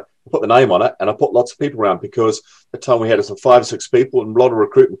things I put the name on it, and I put lots of people around because at the time we had some 5 or 6 people, and a lot of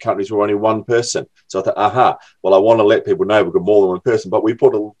recruitment companies were only one person. So I thought, well, I want to let people know we've got more than one person. But we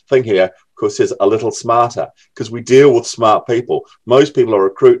put a thing here because it says a little smarter because we deal with smart people. Most people I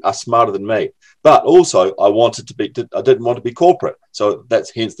recruit are smarter than me. But also, I didn't want to be corporate. So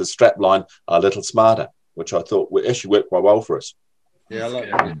that's hence the strap line, a little smarter, which I thought actually worked quite well for us. Yeah, I like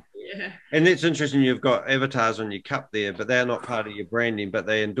that. Yeah. And that's interesting. You've got avatars on your cup there, but they're not part of your branding, but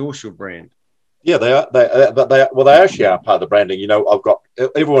they endorse your brand. Yeah, they are. They actually are part of the branding. I've got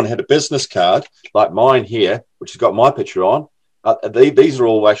everyone had a business card like mine here, which has got my picture on. These are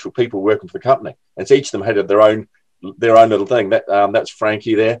all actual people working for the company, and so each of them had their own little thing. That's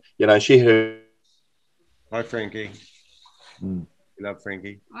Frankie there. She heard. Hi, Frankie. We love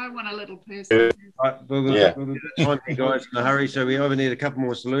Frankie. I want a little person. We're time, you guys, in a hurry, so we either need a couple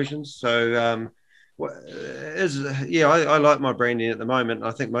more solutions. So, I like my branding at the moment.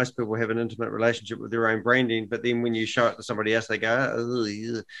 I think most people have an intimate relationship with their own branding, but then when you show it to somebody else, they go,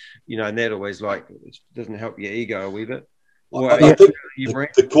 and that always doesn't help your ego a wee bit. I think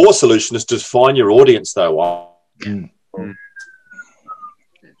the core solution is to find your audience, though.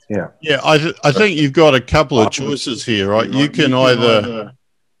 Yeah. I think you've got a couple of choices here, right? You can either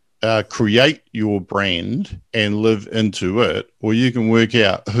create your brand and live into it, or you can work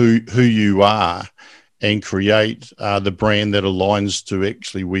out who you are and create the brand that aligns to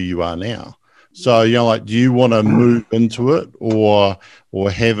actually where you are now. So, do you want to move into it or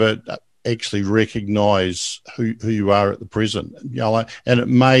have it actually recognize who you are at the present? And it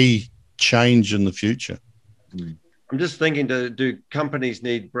may change in the future. I'm just thinking, do companies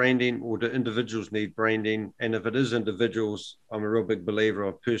need branding or do individuals need branding? And if it is individuals, I'm a real big believer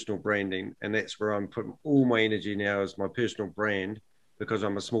of personal branding. And that's where I'm putting all my energy now is my personal brand because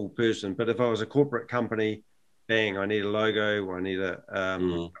I'm a small person. But if I was a corporate company, bang, I need a logo or I need a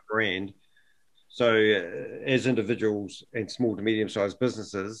brand. So as individuals and small to medium-sized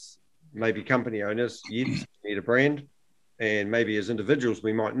businesses, maybe company owners, yes, need a brand. And maybe as individuals,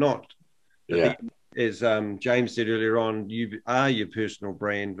 we might not. Yeah. As James said earlier on, you are your personal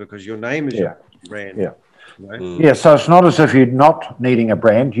brand because your name is your brand. Yeah. Yeah, so it's not as if you're not needing a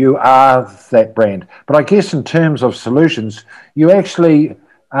brand, you are that brand. But I guess in terms of solutions, you actually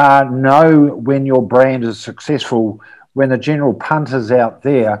know when your brand is successful, when the general punters out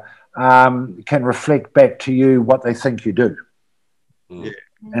there can reflect back to you what they think you do. Yeah.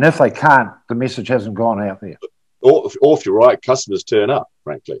 And if they can't, the message hasn't gone out there. Or if you're right, customers turn up,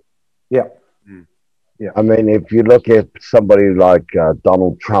 frankly. Yeah. Yeah. I mean, if you look at somebody like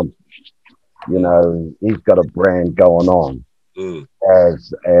Donald Trump, you know, he's got a brand going on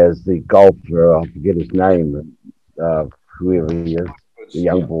as the golfer. I forget his name, whoever he is, the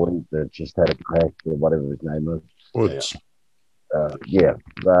young boy that just had a crash or whatever his name is. Woods. Yeah,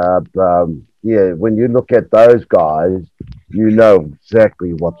 when you look at those guys, you know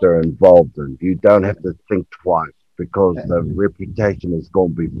exactly what they're involved in. You don't have to think twice because the reputation is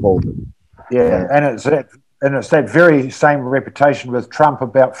going before them. Yeah, and it's that very same reputation with Trump.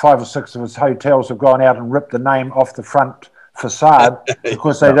 About 5 or 6 of his hotels have gone out and ripped the name off the front facade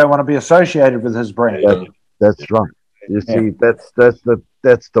because they don't want to be associated with his brand. That's right. You see, that's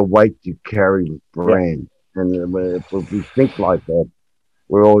the weight you carry with brand. And if we think like that,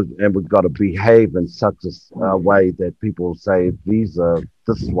 we've got to behave in such a way that people say this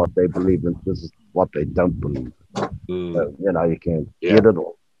is what they believe in, this is what they don't believe. So, you know, you can get it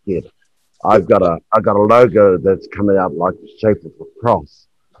or get it. I've got a logo that's coming out like the shape of a cross.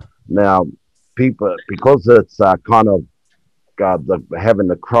 Now, people, because it's kind of having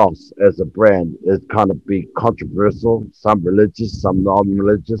the cross as a brand is kind of be controversial. Some religious, some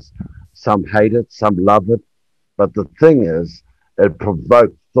non-religious, some hate it, some love it. But the thing is, it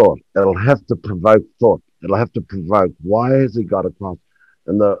provokes thought. It'll have to provoke thought. It'll have to provoke. Why has he got a cross?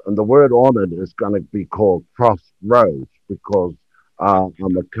 And the word on it is going to be called Crossroads because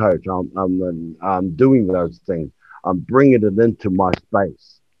I'm a coach. I'm doing those things. I'm bringing it into my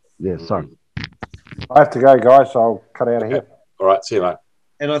space. Yeah, sorry. I have to go, guys. So I'll cut out of here. All right, see you, mate.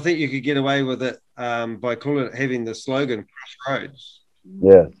 And I think you could get away with it by having the slogan Crossroads.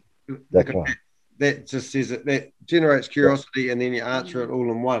 Yeah, that's right. That just says it. That generates curiosity, and then you answer it all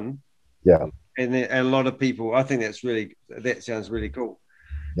in one. Yeah. And then a lot of people, I think that sounds really cool.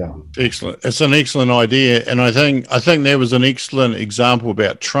 Yeah. Excellent. It's an excellent idea. And I think there was an excellent example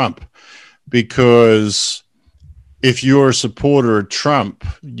about Trump, because if you're a supporter of Trump,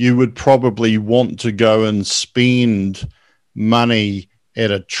 you would probably want to go and spend money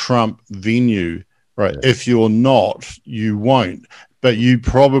at a Trump venue, right? Yeah. If you're not, you won't, but you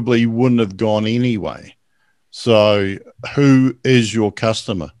probably wouldn't have gone anyway. So who is your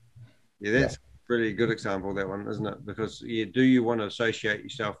customer? Yeah, that's a really good example, that one, isn't it? Because do you want to associate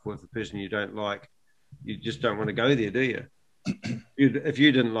yourself with a person you don't like? You just don't want to go there, do you? If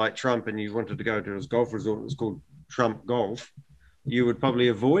you didn't like Trump and you wanted to go to his golf resort, it's called Trump Golf, you would probably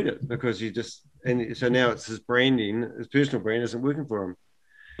avoid it because and so now it's his branding, his personal brand isn't working for him.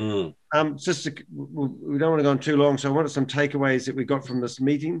 We don't want to go on too long, so I wanted some takeaways that we got from this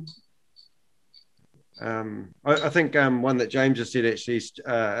meeting. I think one that James just said, actually,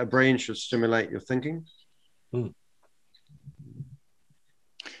 a brand should stimulate your thinking.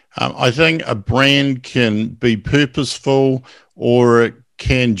 I think a brand can be purposeful, or it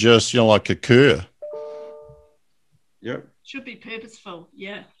can just, like, occur. Yep. Should be purposeful.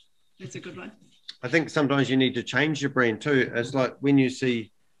 Yeah, that's a good one. I think sometimes you need to change your brand too. It's like when you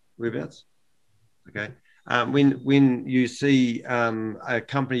see whereabouts. Okay. When you see a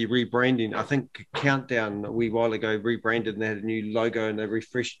company rebranding, I think Countdown a wee while ago rebranded and they had a new logo and they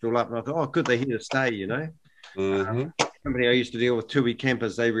refreshed it all up. And I thought, oh, good, they're here to stay, you know. Company I used to deal with, Tui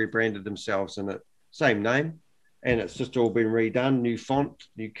Campers, they rebranded themselves in it, same name, and it's just all been redone, new font,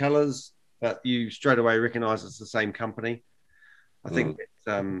 new colours, but you straight away recognise it's the same company. I think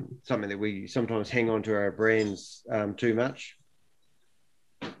that's something that we sometimes hang on to our brands too much.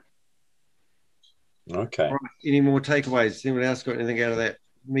 Okay. Right. Any more takeaways? Anyone else got anything out of that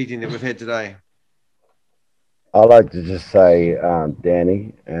meeting that we've had today? I'd like to just say,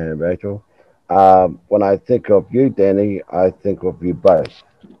 Danny and Rachel, when I think of you, Danny, I think of you both,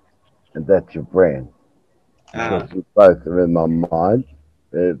 and that's your brand. Because you both are in my mind.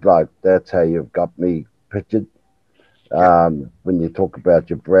 It's like that's how you've got me pictured. When you talk about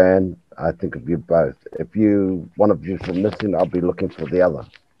your brand, I think of you both. If one of you's missing, I'll be looking for the other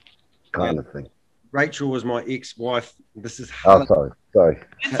kind of thing. Rachel was my ex-wife. This is sorry.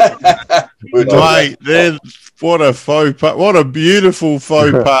 Mate, what a faux pas! What a beautiful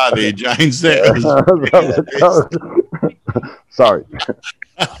faux pas there, James. That was sorry.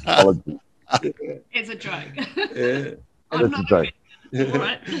 Apologies. It's a joke. Yeah, it's a joke.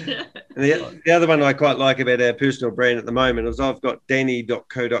 Right. The other one I quite like about our personal brand at the moment is I've got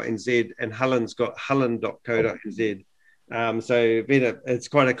danny.co.nz and Helen's got helen.co.nz. So it's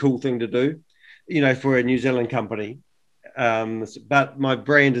quite a cool thing to do, for a New Zealand company. But my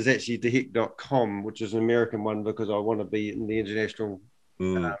brand is actually theheck.com, which is an American one because I want to be in the international,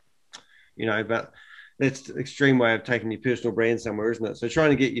 but that's the extreme way of taking your personal brand somewhere, isn't it? So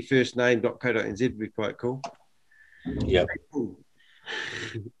trying to get your first name.co.nz would be quite cool. Yeah.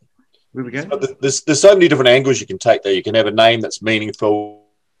 Where we go? But there's so many different angles you can take there. You can have a name that's meaningful.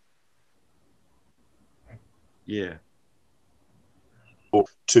 Yeah.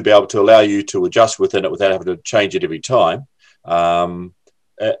 To be able to allow you to adjust within it without having to change it every time. But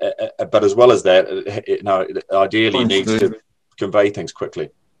as well as that, it ideally needs to convey things quickly.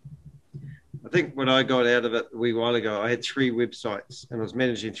 I think what I got out of it a wee while ago, I had 3 websites and I was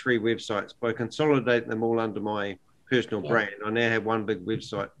managing 3 websites. By consolidating them all under my personal brand, I now have one big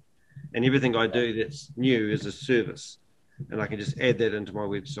website, and everything I do that's new is a service, and I can just add that into my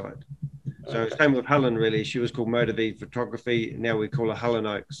website. So same with Helen, really. She was called Motivate Photography. Now we call her Helen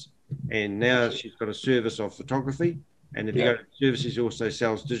Oakes. And now she's got a service of photography. And if you go to services, she also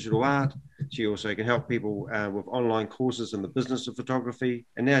sells digital art. She also can help people with online courses in the business of photography.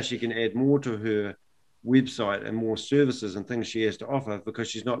 And now she can add more to her website and more services and things she has to offer, because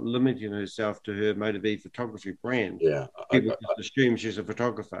she's not limiting herself to her Motivate Photography brand. Yeah. People just assume she's a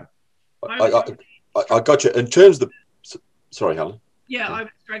photographer. I got you. In terms of sorry, Helen. Yeah, I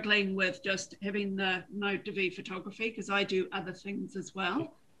was struggling with just having the Motivate Photography because I do other things as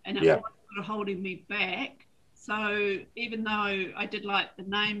well, and it was sort of holding me back. So even though I did like the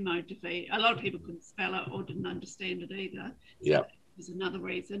name Motivate, a lot of people couldn't spell it or didn't understand it either. Yeah, so that was another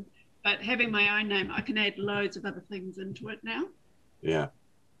reason. But having my own name, I can add loads of other things into it now. Yeah.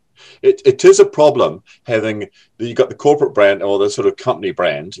 It is a problem having, you've got the corporate brand or the sort of company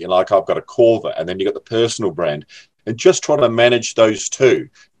brand, like I've got a Corva, and then you've got the personal brand, and just trying to manage those two,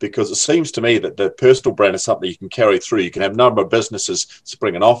 because it seems to me that the personal brand is something you can carry through. You can have a number of businesses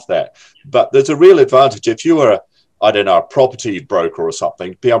springing off that, but there's a real advantage if you are a property broker or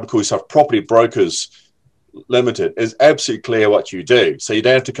something, be able to call yourself Property Brokers Limited is absolutely clear what you do, so you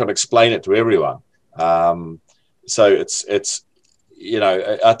don't have to kind of explain it to everyone. So it's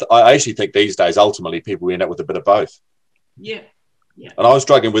I actually think these days ultimately people end up with a bit of both. Yeah. Yeah. And I was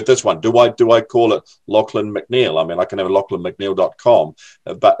struggling with this one. Do I call it Lachlan McNeil? I mean, I can have LachlanMcNeil.com,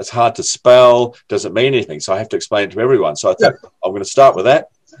 but it's hard to spell. Doesn't mean anything, so I have to explain it to everyone. So I think I'm going to start with that,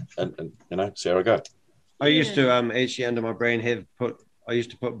 and see how I go. I used to actually under my brand I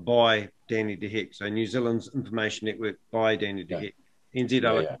used to put by Danny De Heck. So New Zealand's Information Network by Danny De Heck.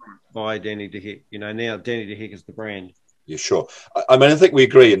 NZ by Danny De Heck. Now Danny De Heck is the brand. Yeah, sure. I mean, I think we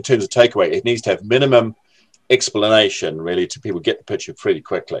agree in terms of takeaway. It needs to have minimum explanation, really, to people get the picture pretty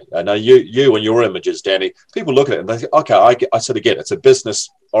quickly. I know you and your images, Danny, people look at it and they think, okay, I sort of get it. It's a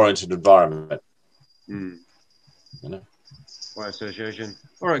business-oriented environment. By association.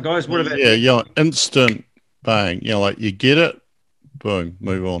 All right, guys, what about... Yeah, instant bang. Like you get it, boom,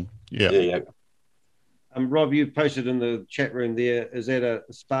 move on. Yeah. Rob, you posted in the chat room there, is that a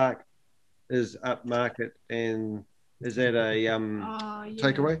Spark is upmarket, and is that a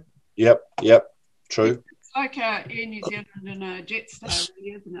takeaway? Yep, true. It's like Air New Zealand and a Jetstar,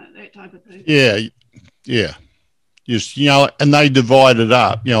 really, isn't it? That type of thing. Yeah. Just, and they divide it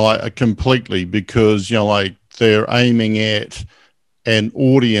up, completely, because, they're aiming at an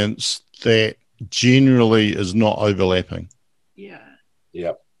audience that generally is not overlapping. Yeah.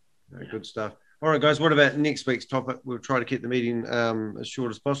 Yep. Very good stuff. All right, guys, what about next week's topic? We'll try to keep the meeting as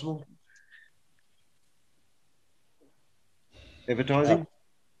short as possible. Advertising?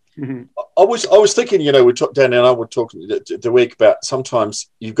 I was thinking, we talked, Danny and I were talking the week about sometimes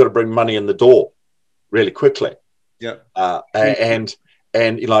you've got to bring money in the door really quickly. Yeah. And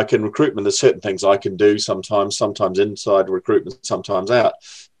like in recruitment, there's certain things I can do sometimes inside recruitment, sometimes out.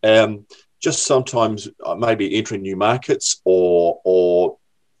 Just sometimes maybe entering new markets or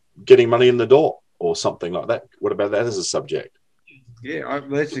getting money in the door or something like that. What about that as a subject? Yeah,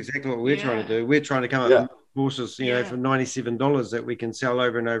 that's exactly what we're trying to do. We're trying to come up with courses, for $97 that we can sell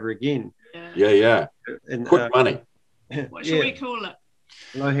over and over again. Yeah. And, quick money. What should we call it?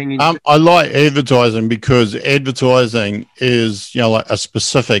 I like advertising because advertising is, like a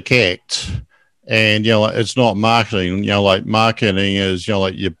specific act, and, it's not marketing. Like marketing is,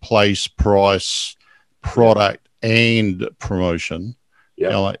 like your place, price, product, and promotion.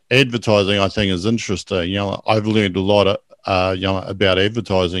 Yeah. Like advertising, I think is interesting. I've learned a lot about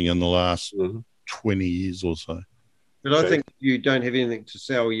advertising in the last 20 years or so. But I think you don't have anything to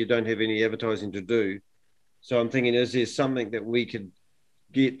sell. You don't have any advertising to do. So I'm thinking, is there something that we could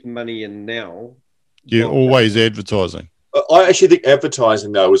get money in now? You're always advertising. I actually think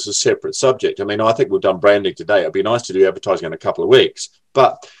advertising, though, is a separate subject. I mean, I think we've done branding today. It'd be nice to do advertising in a couple of weeks.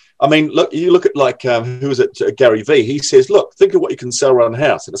 But, I mean, look, you look at who is it, Gary Vee. He says, look, think of what you can sell around the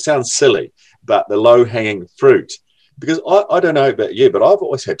house. And it sounds silly, but the low-hanging fruit. Because I don't know about you, but I've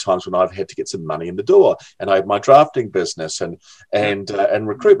always had times when I've had to get some money in the door, and I have my drafting business and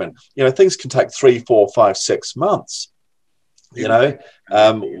recruitment. Things can take 3, 4, 5, 6 months. You know,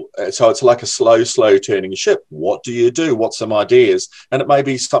 so it's like a slow turning ship. What do you do? What's some ideas? And it may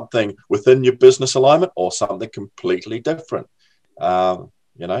be something within your business alignment or something completely different.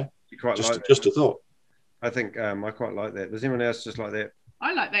 You know, just a thought. I think I quite like that. Does anyone else just like that?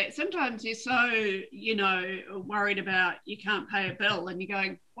 I like that. Sometimes you're so, you know, worried about you can't pay a bill and you're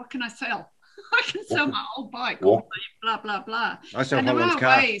going, what can I sell? I can sell my old bike or blah, blah, blah. I sell and there Holland's are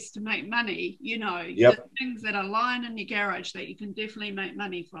car. ways to make money, you know, Yep. the things that are lying in your garage that you can definitely make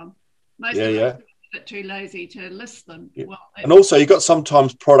money from. Most Yeah, of yeah. us are a bit too lazy to list them. Yeah. Well, And also, you've got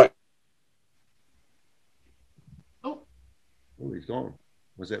sometimes product. Oh, he's gone.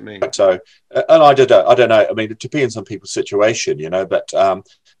 What does that mean? So, and I don't know. I mean, it depends on people's situation, you know. But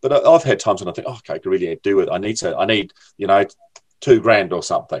I've had times when I think, oh, okay, I could really do it. I need, you know, $2,000 or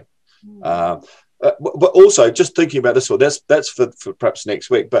something. But also, just thinking about this one, that's for perhaps next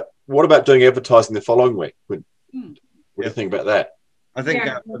week. But what about doing advertising the following week? What do you think about that? I think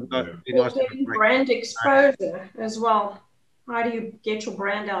getting brand exposure as well. How do you get your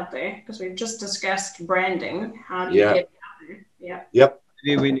brand out there? Because we've just discussed branding. How do you get it out there? Yeah. Yep.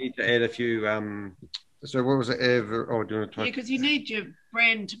 Yeah, we need to add a few. So what was it? Do you want to type? Yeah, because you need your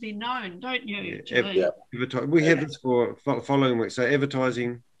brand to be known, don't you? We have this for following week. So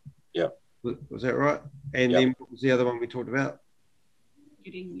advertising. Yeah. Was that right? And then what was the other one we talked about?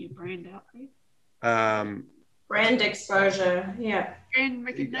 Getting your brand out there. Brand exposure. Yeah. Brand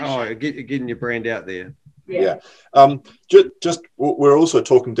recognition. Oh, getting your brand out there. Yeah. Just we're also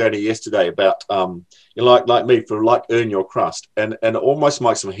talking, Danny, yesterday about you know, like me for Earn Your Crust, and it almost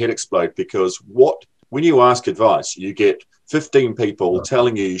makes my head explode because when you ask advice, you get 15 people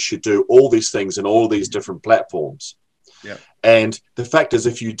telling you should do all these things in all these different platforms. Yeah. And the fact is,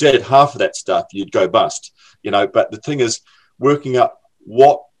 if you did half of that stuff, you'd go bust. You know, but the thing is, working up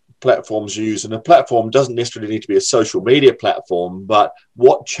what platforms you use, and a platform doesn't necessarily need to be a social media platform, but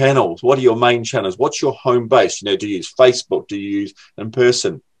what channels, what are your main channels, what's your home base? You know, do you use Facebook, do you use in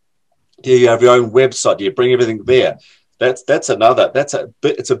person, do you have your own website, do you bring everything there? It's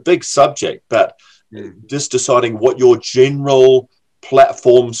a big subject, but just deciding what your general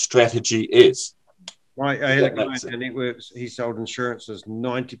platform strategy is. I had a guy in Networks, he sold insurances,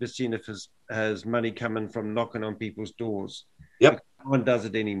 90% of his money coming from knocking on people's doors. Yep. No one does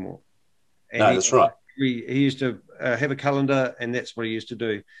it anymore. And no, that's right. He used to have a calendar, and that's what he used to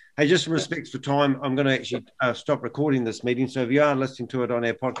do. Hey, just respects for time, I'm going to actually stop recording this meeting. So if you are listening to it on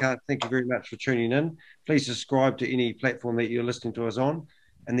our podcast, thank you very much for tuning in. Please subscribe to any platform that you're listening to us on.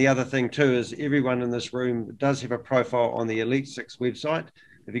 And the other thing too is everyone in this room does have a profile on the Elite Six website.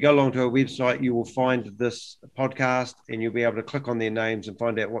 If you go along to our website, you will find this podcast and you'll be able to click on their names and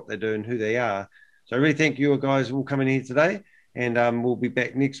find out what they do and who they are. So I really thank you guys all coming here today. And we'll be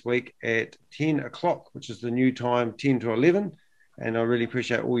back next week at 10 o'clock, which is the new time, 10 to 11. And I really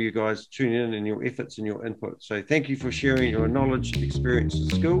appreciate all you guys tuning in and your efforts and your input. So thank you for sharing your knowledge, experience,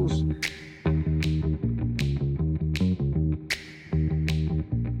 and skills.